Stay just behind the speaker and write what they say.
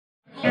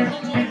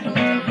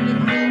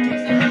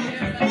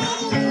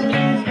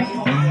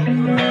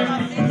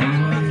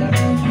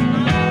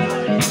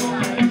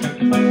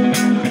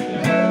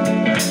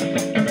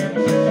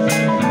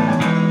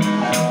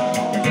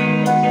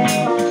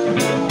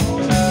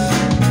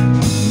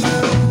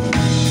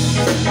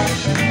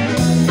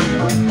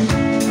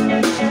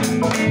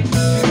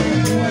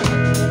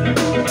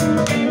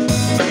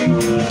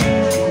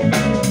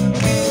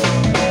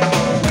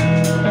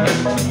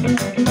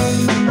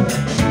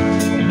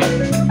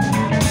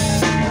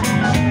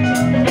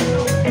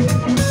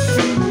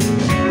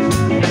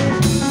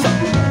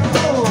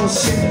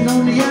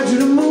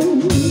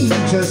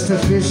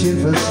Fishing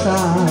for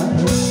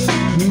stars,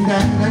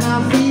 dangling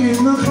our feet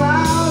in the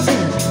clouds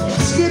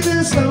and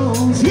skipping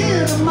stones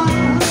here to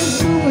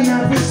Mars, moving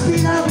at the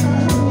speed of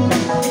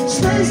light,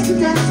 space to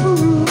dance for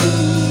room,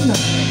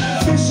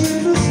 fishing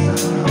for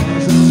stars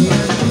on the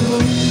edge of the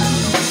moon.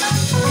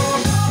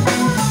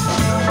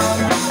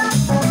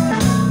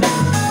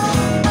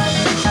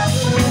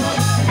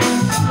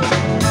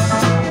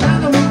 Now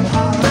we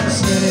are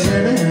steady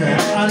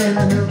out in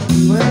the Milky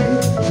Way,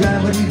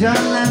 gravity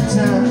done that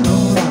time.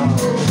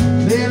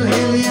 Bill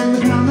Haley and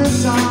the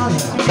Commissar,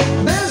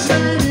 best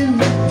man in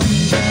the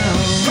town.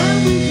 When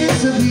we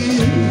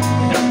disappear,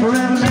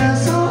 forever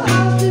last so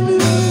afternoon,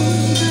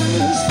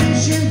 just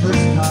fishing for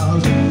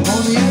stars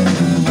on the edge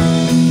of the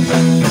moon.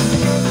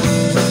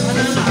 And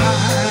then I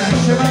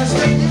should I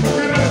stay in the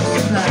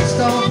rest black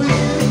star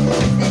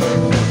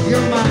blue.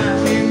 Your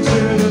mind into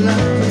the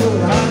left to go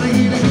out of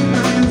here to keep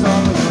my hands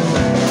on the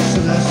floor. So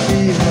let's be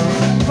the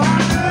fire.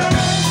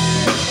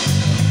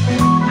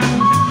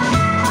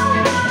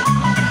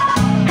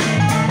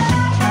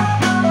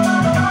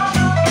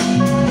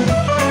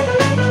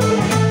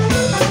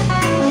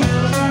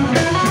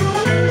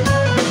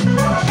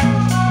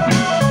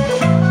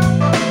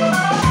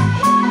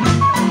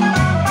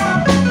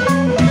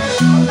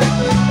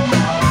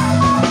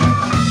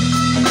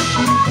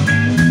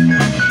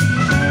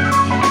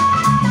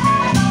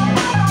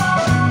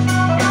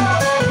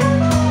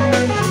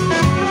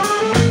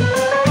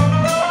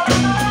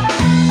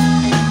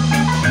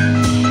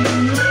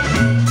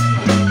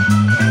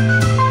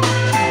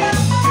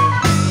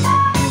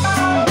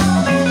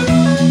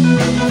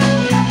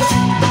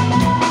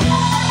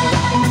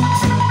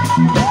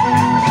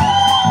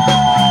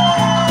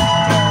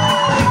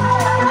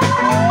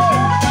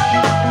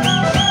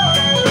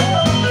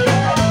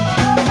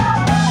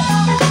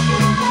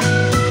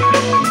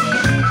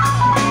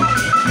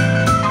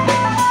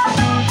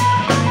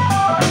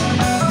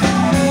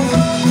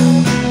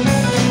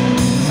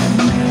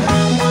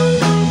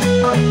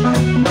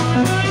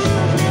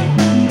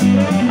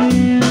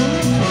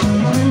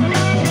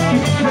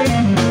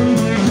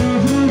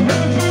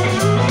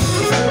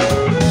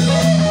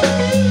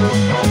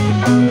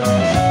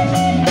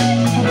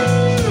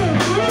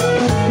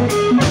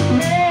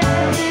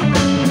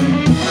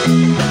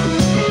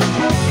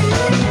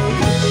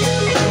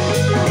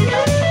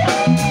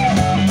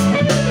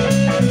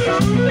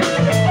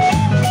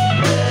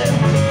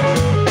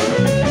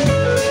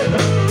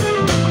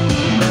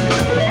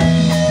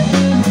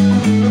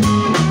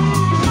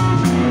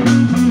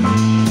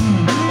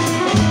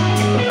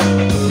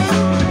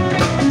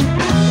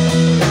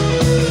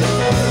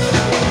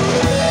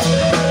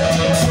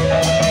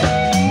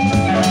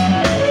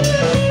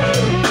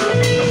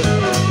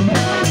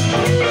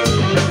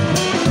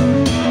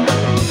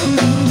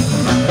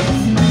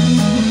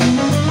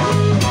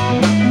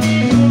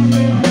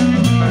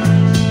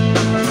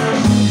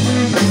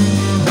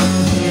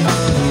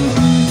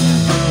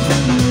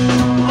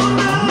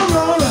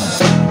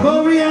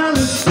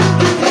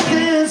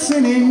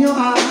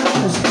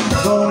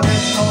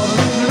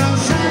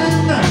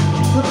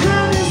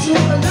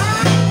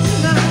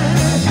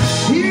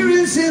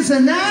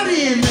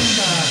 Cincinnati and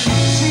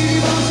city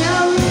was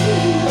out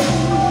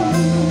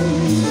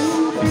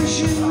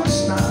fishing for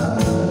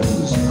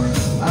stars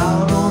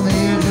out on the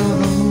edge of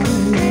the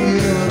moon.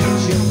 Yeah,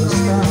 fishing for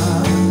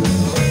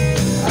stars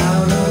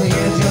out on the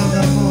edge of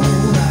the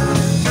moon.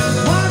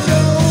 Watch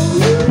out,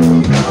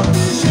 go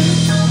fishing.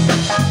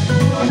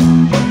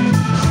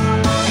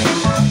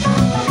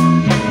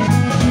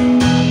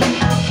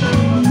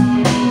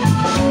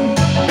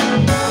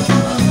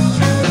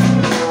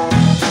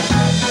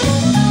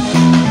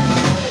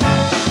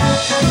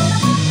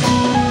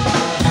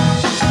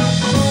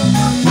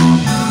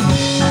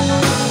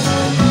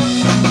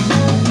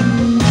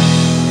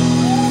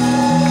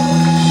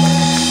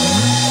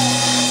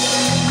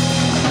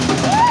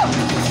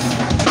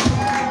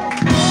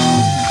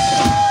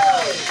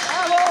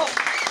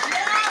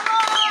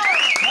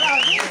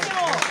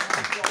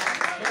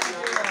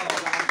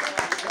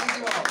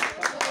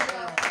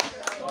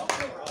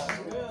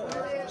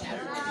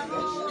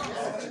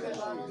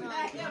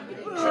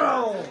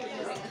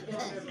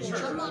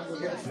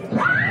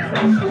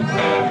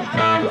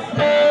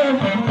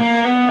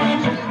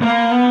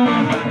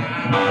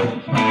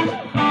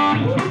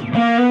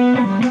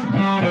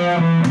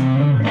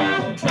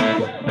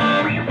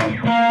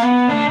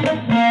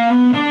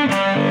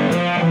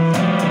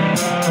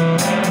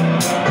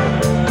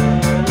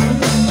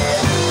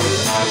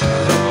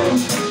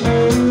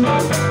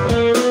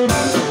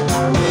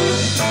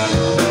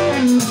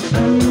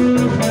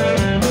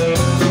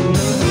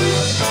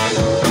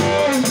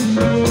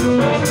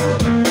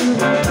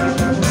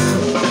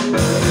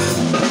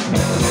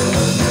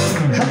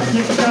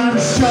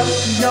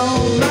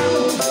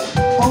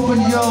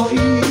 open your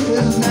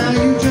ears, now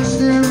you just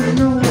never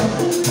know.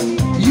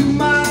 You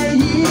might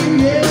hear,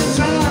 yeah, it's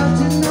hard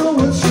to know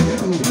what's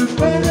true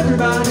when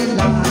everybody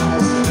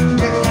lies.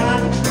 You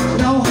got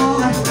no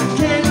heart,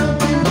 can't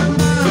open your mind.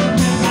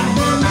 You got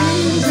their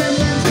names and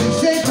their things,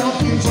 they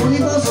talking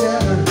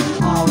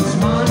 24/7. All this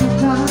money,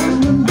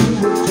 time, and we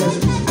were just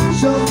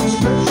so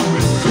special.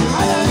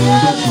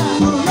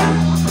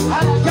 I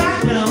got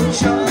no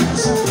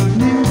choice.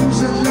 News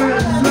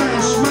alert,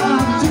 flash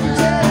mob,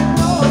 dictate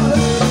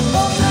noise.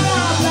 Oh, blah,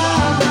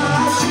 blah,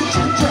 blah,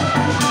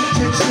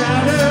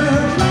 chit-chatter,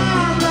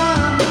 blah, blah,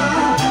 blah,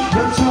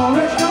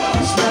 rhetorical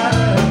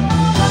splatter.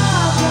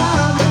 Blah,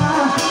 blah,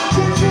 blah,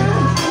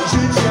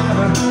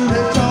 chit-chatter,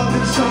 they're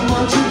talking so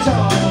much, it's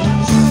all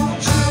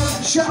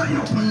chatter.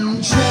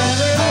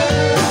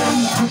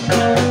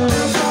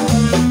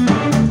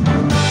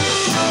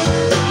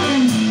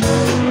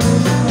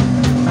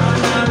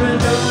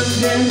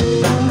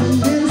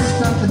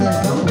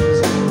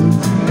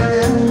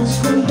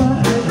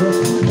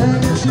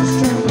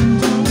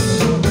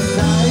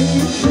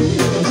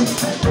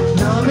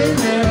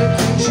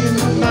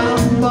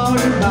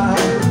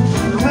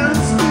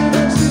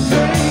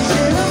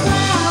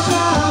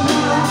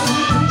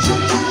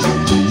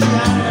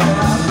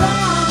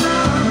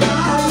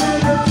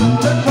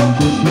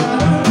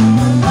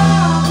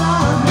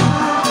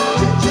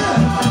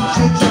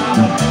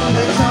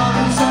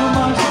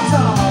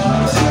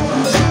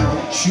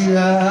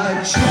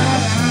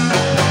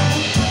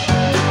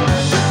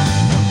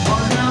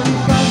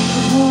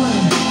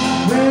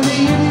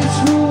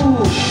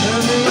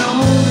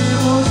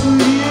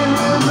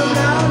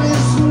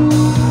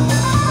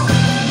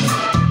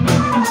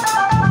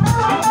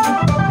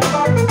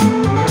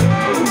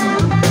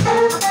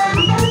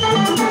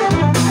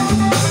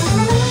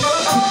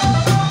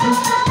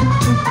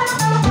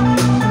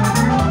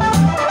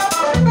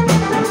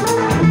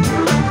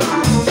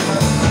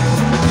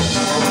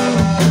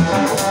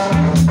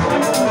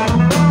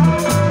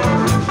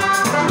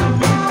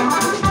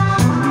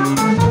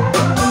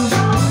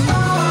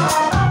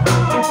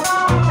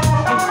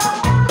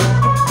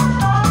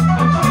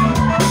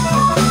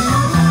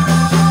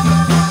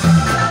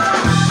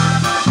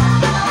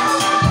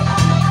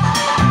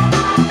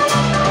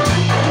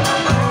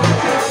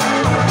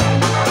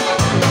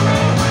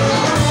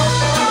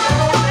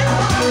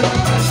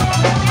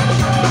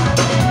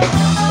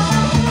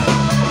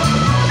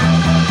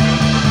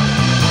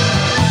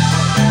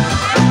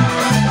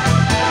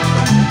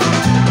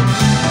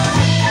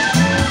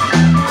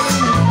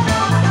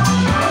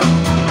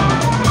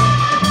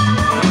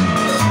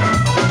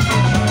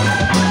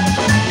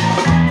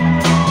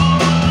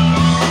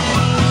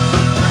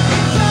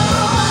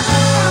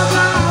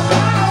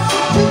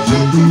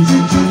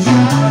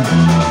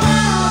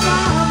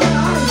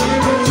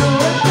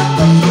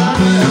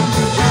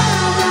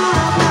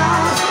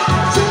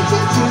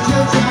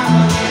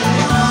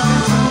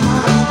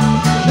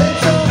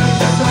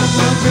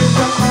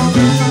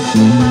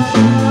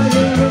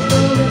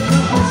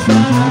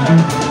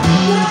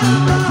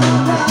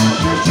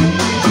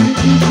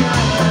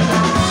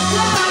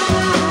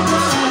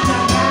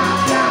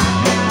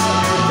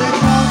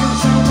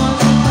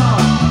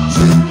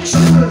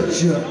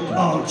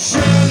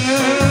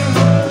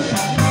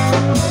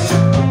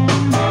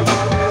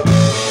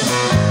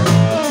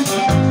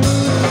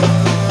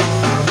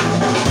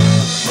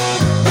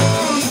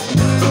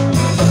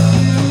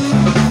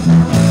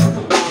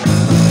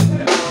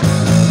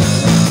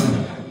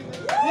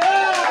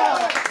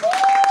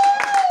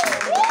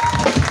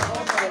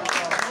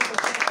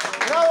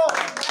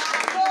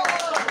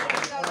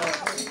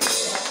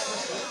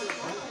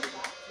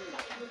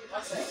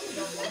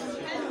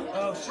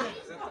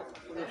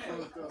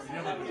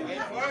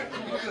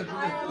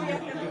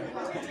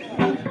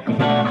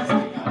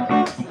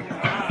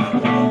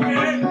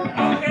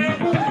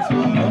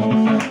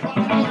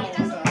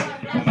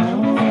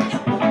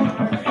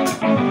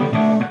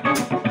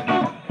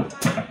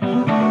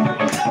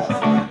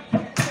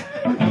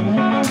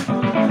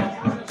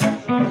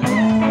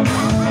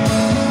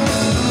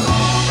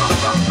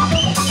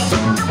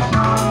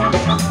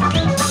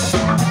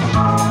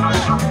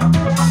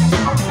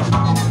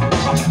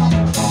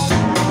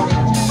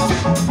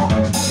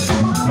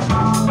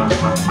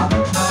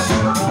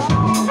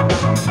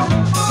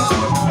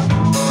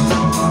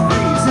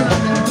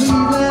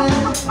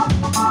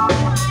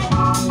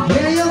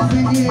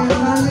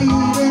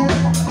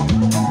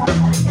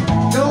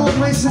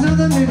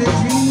 Another minute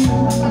dream.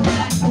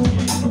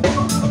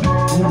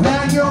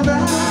 Pack your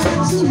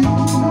bags and leave.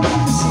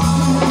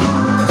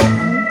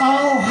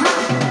 Oh,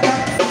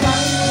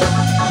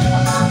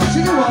 to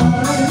the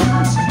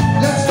waters.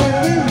 Let's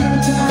get in good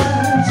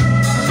times.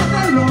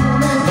 And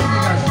rolling.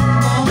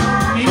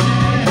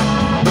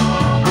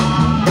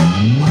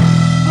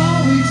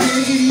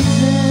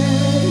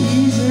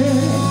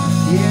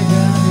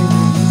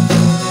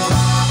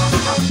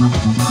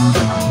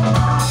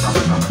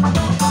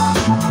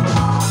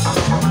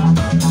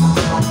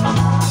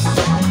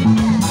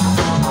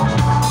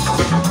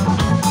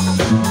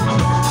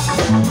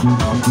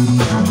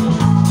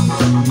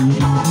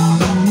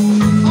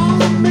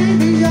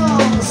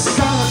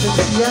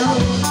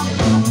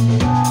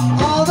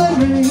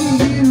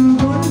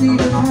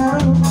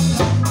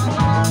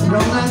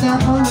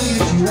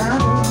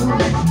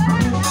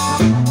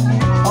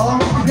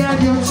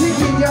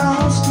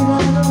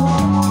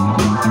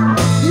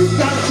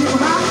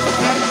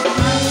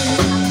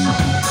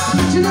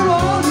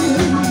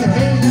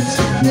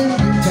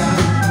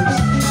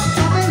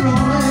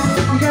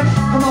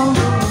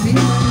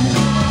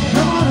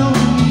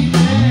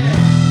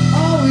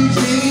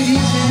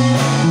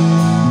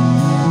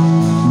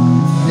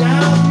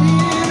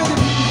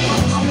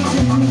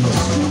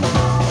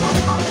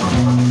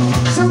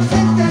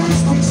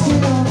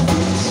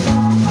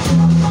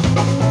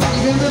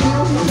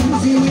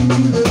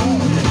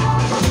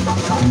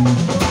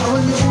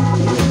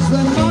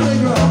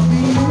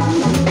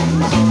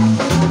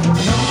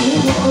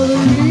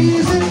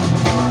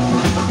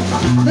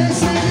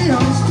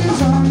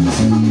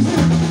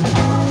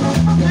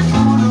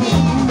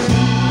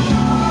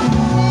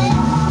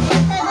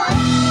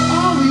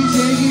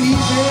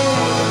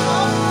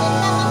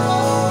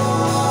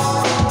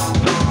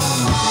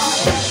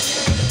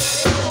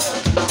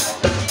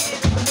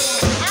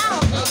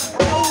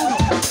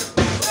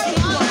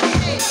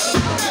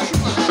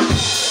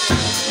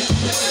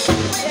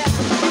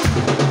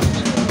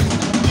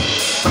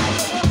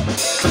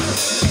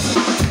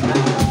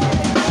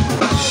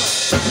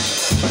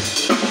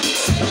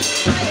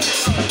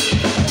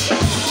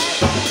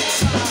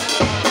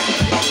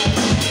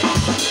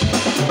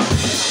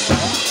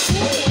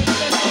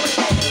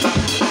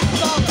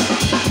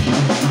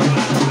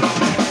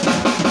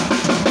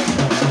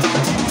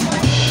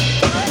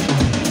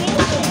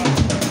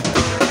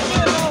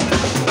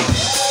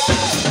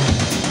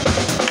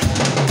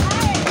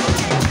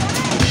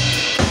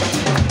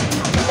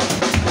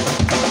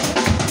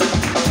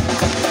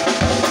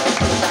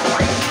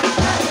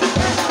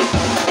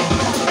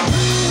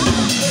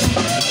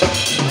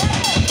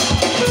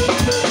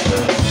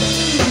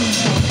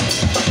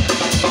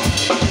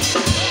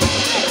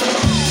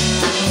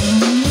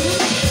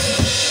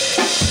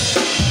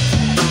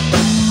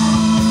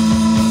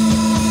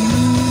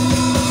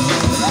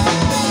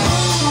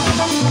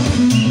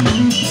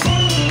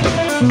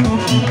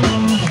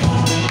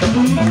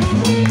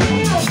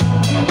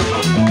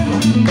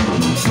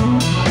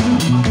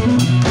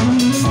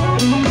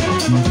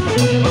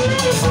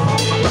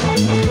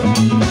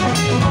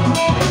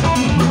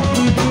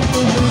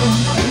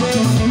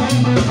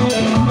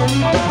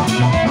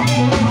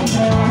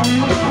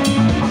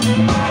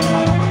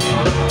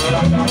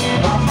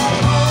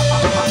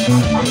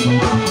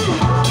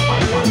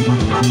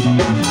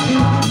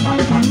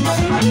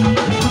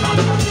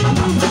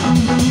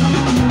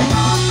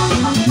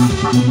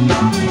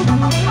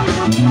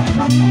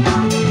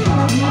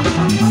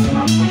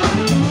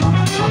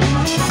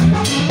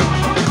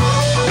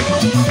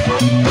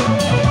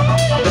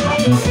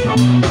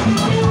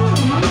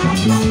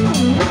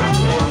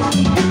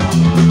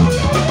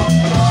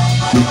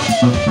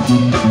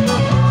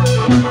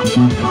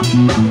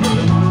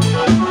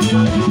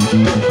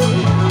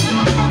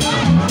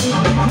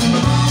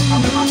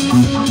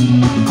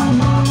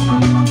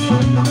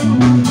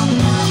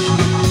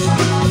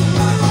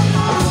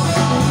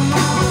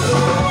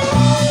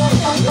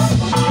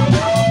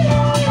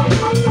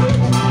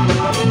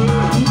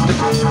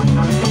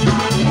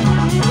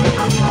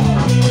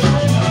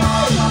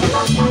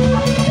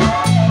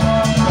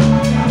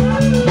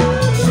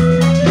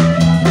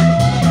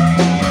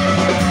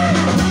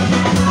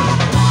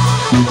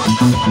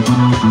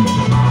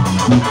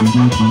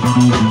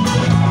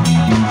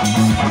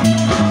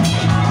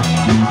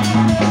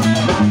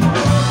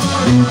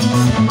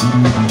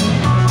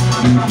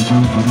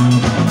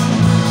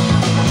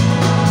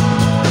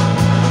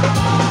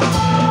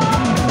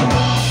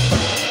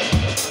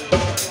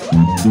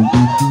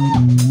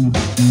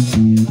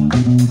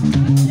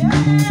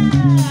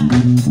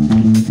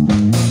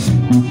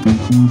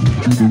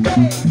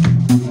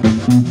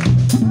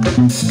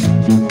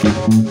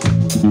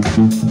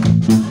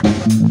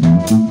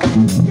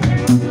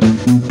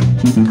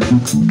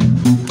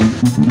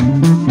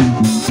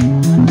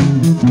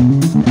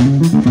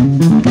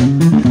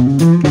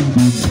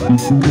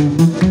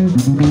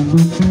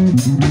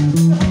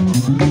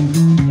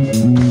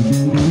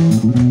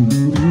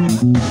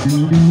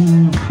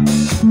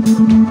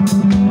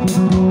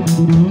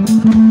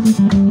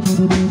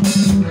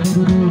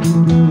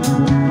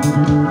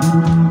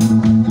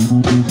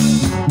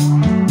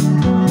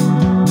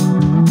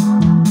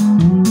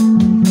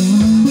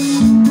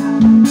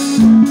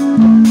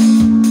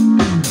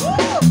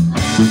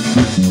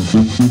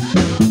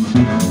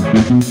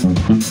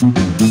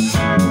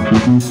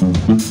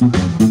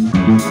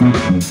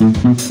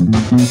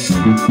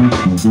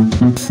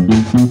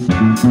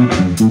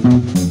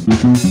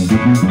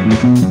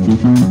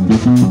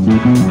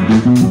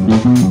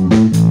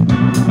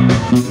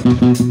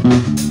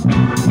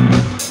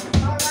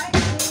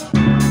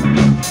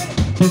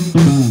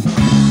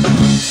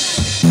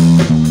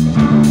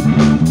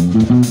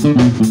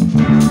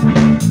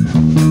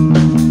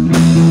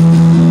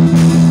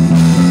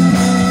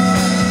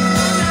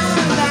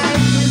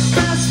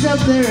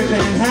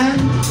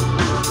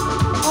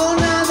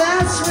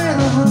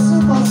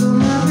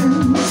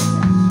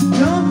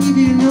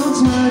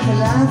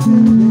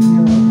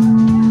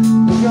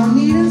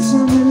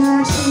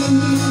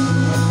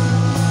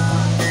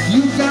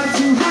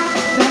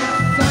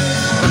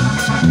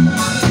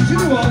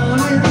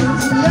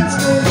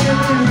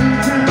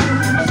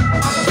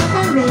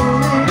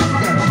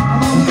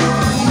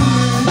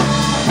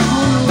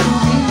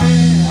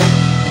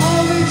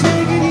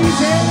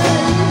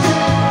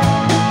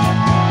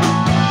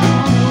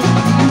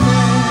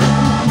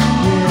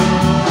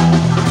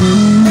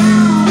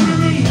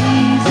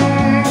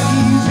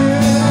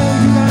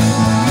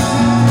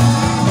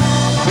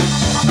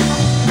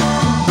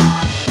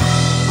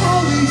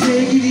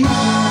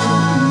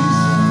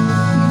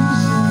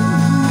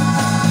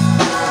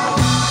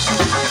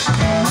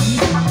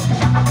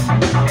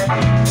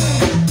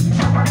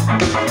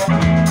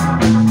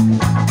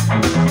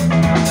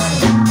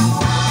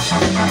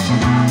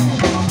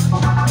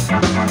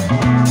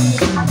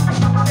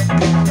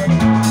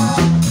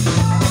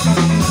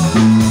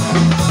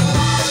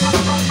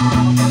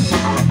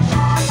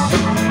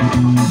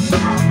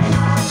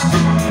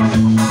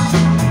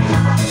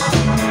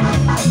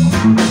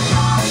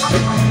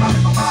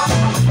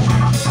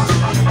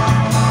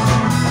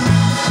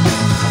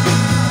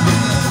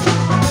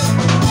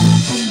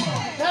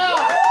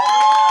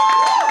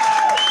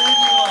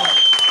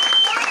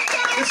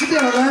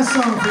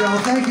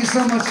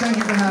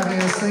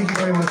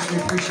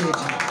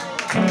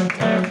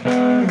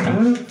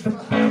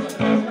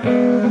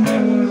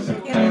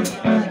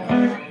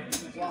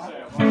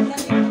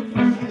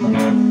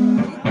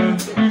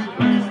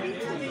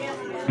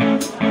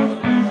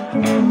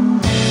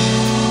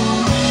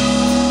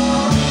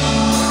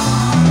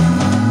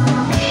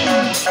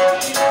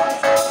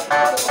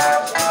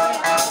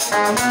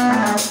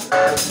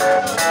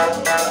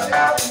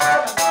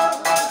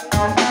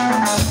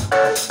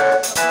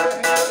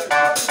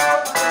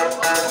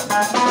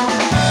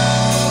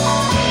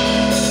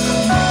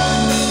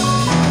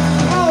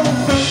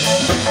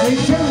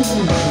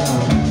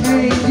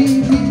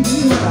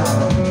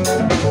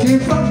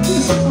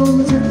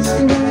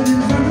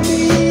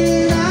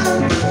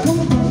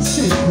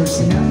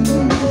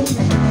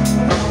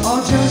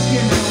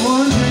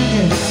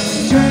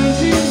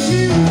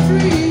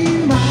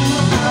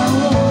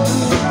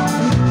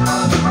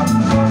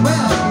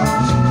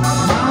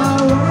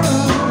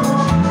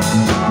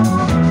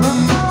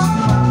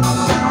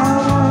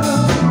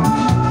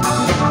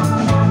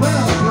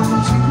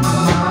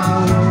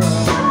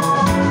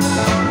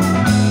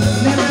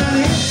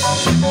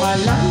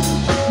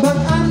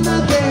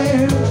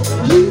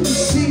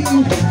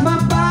 My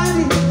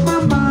body, my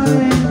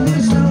mind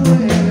is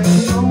nowhere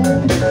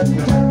alone.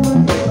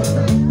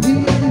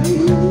 These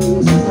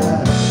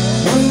are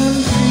when I'm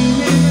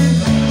dreaming,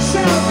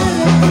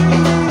 celebrating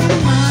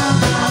my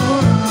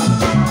world.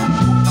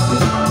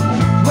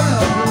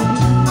 Welcome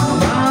to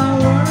my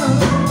world.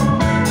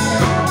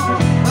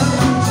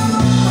 Welcome to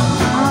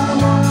my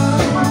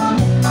world.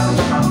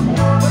 Welcome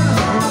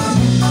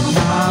to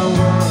my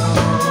world.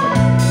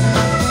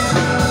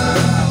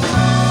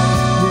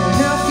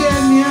 Help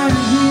get me out of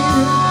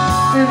here,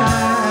 and I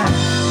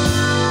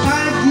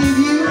give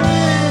you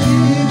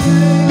anything.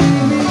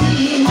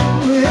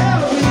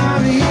 Help me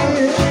out of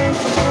here,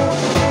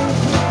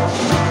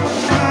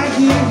 I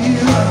give you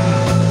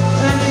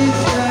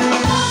anything.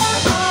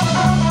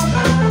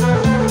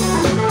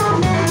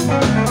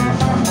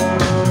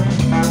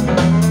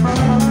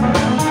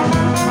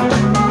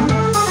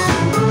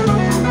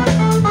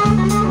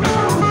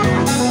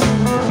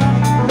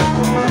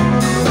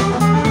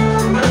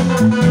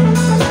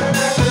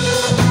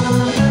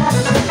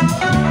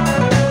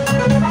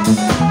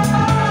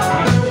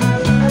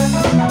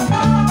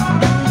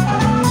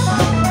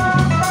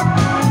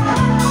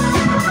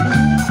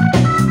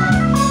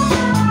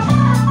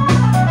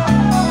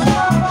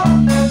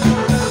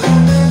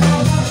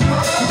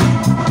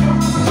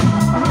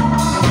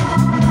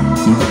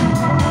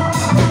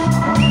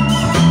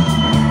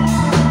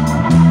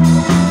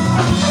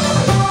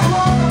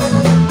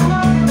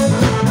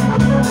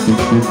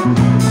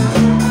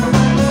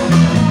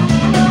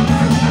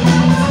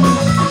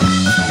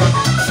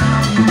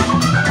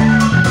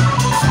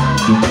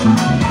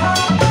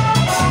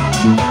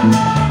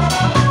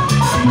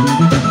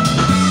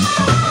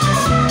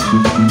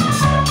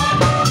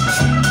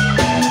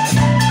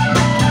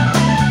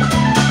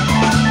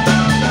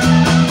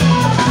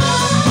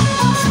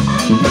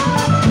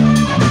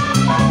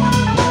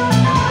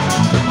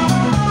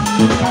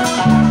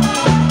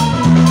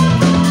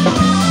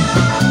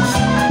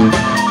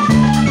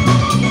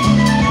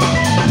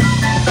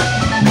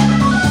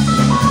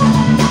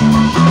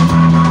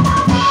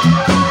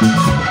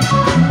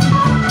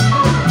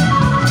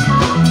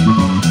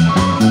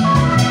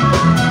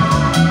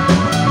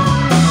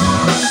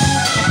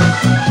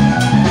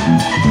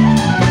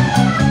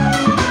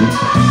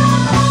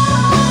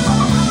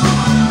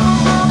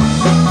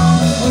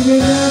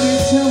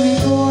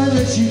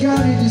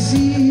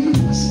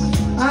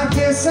 I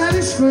guess that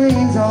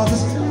explains all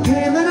this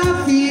pain that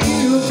I feel.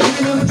 Give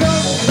me the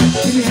drug,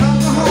 give me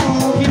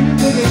alcohol, give me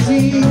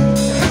nicotine.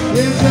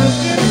 Yeah, just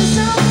give me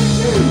something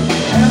to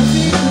help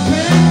me to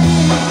pay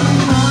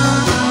my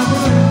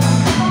world.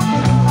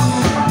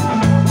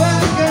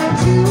 Welcome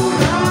to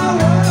my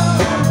world.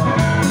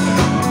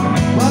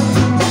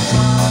 Welcome to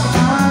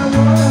my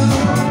world.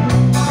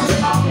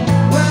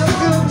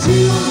 Welcome to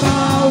my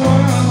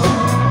world.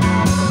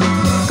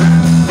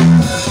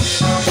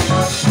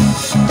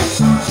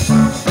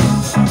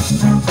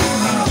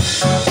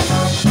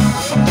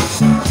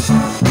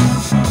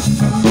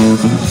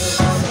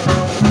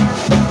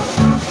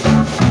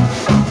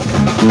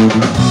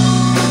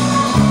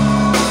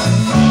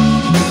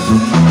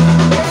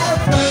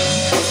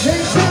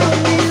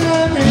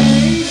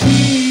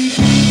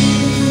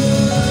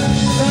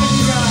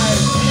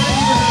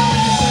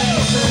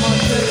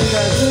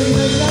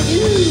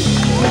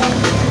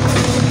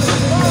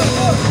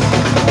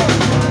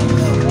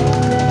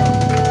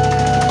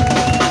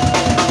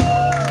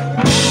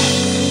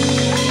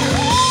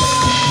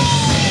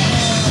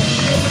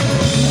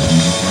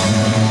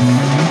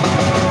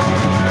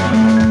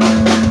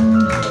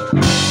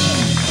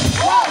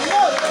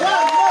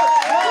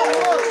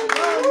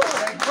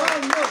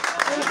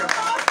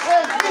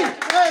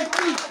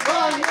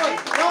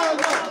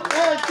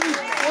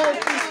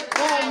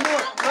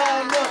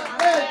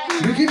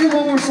 We can do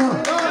one more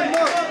song.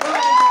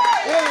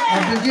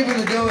 I've been given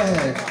the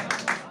go-ahead.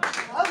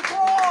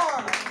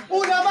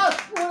 Una más,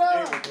 una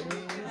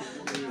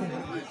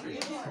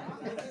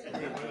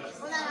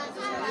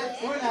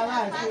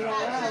más,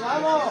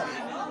 vamos.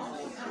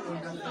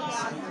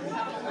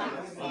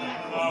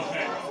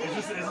 Okay, is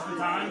this the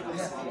time?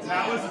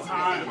 That was the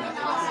time.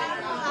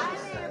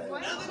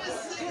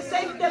 You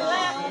saved the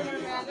last.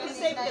 You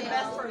saved the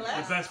best for last.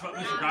 The best, we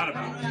forgot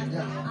about it.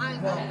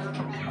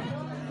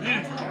 We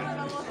didn't forget.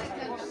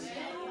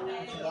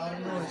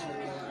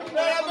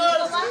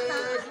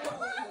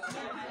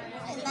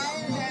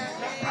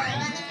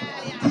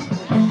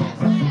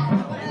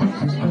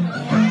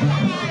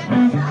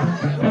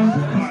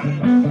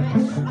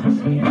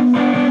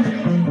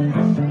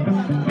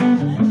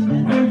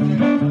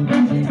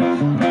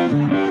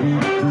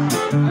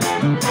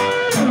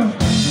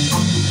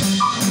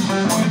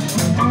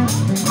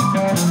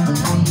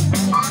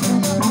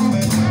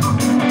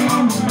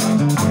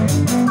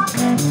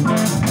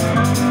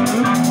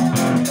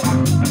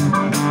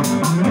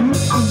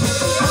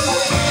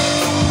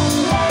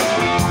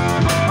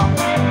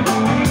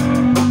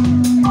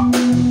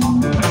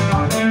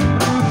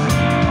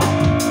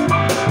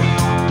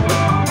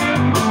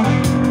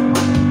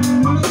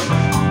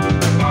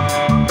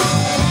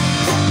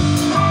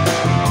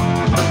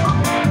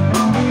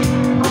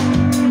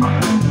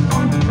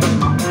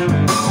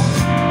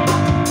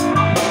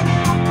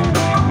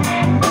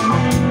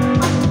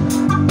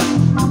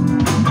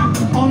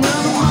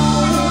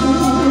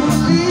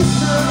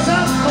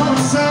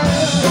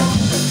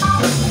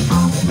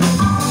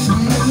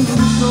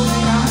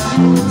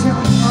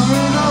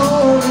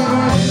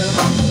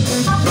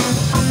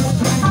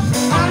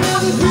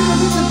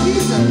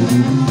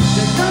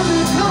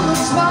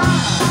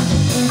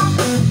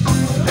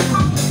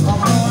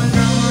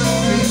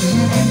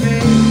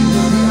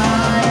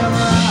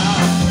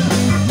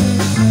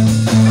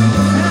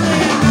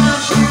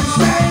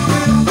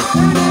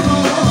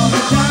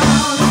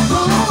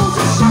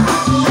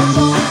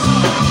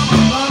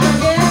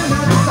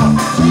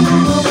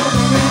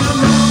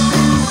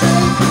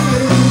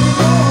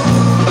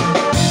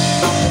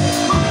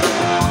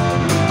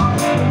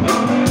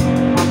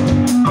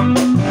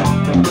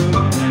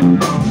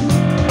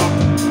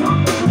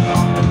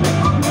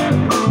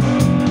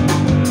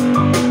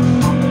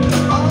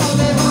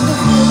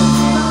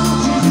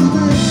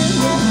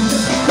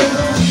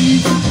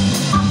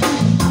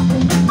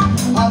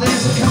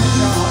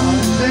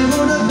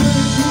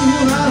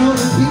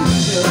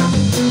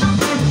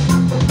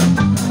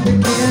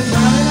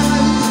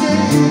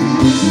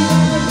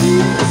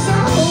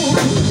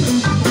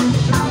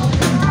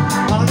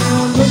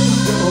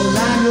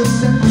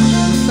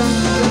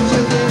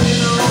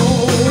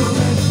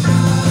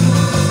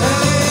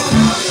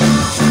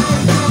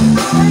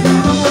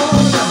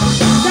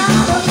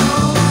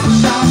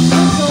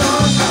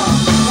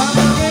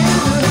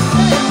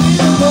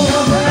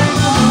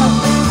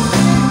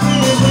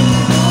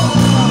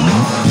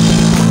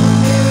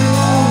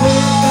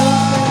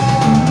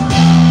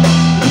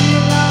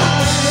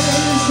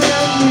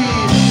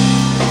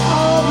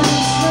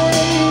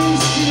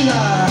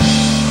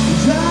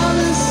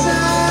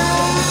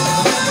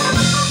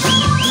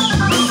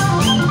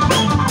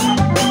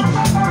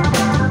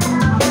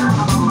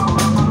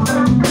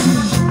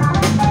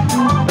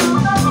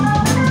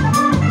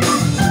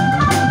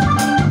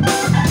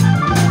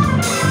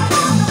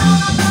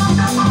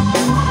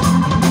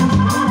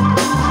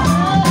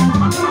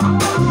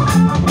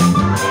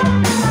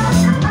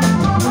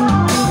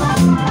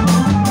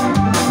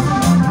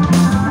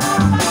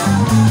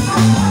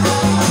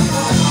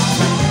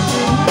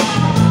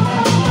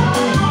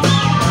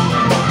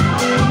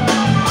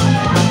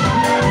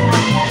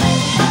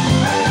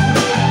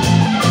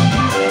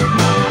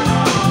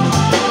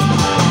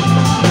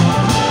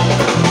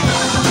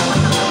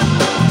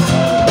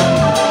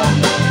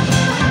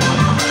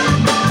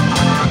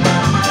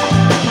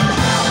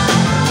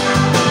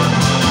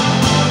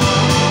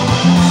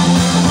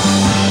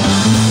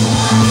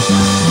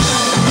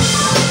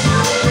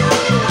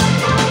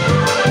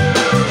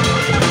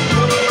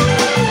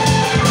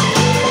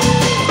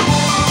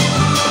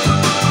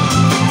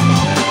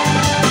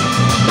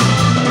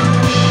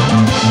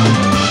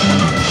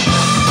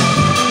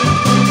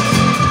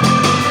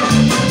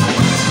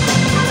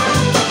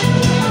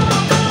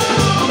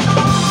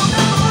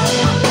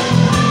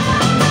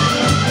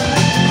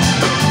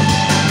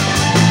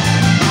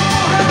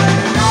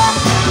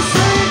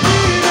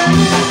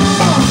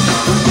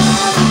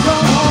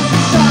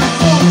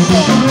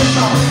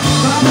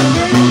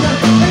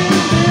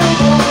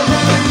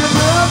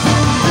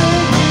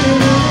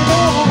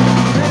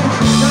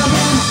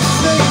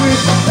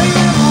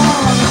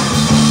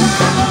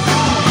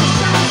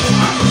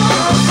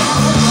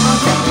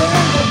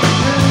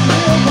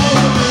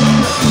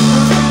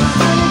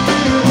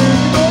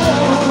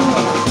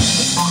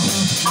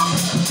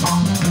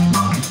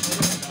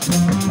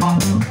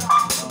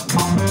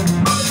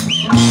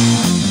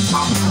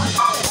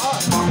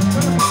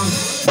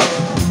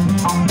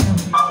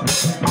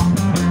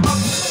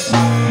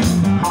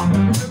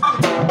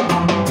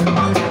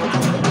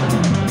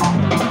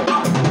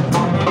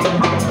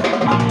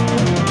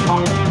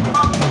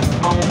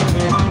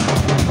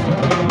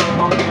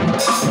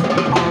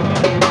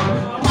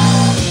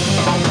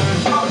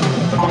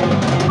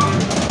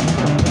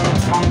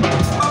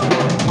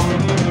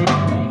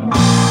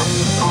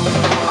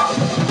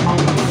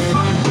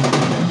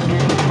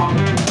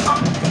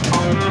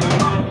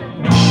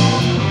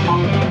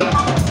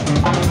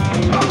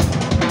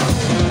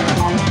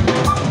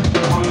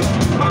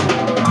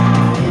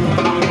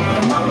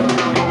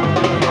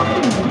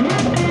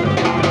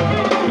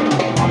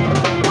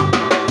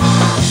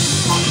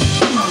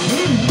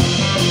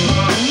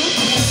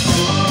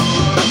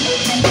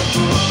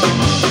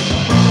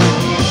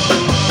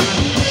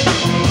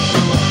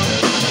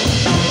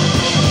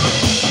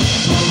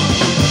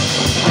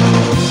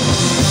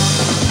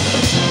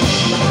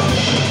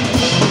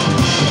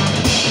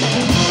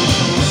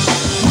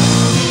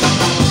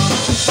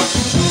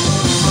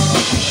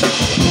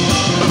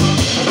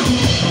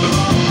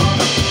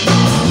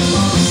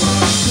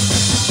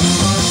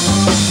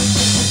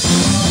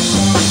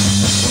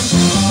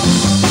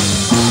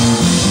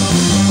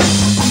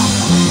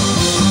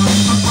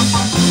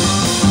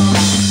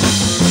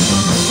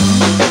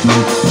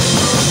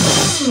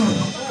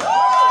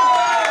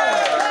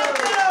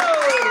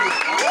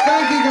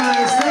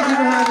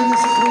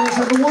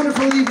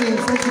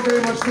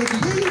 much.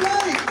 Thank you.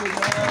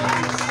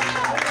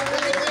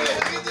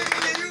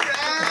 Yeah, you're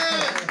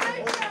right.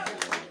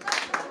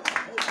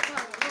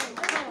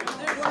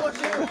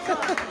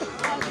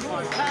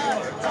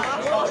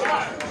 All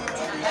right.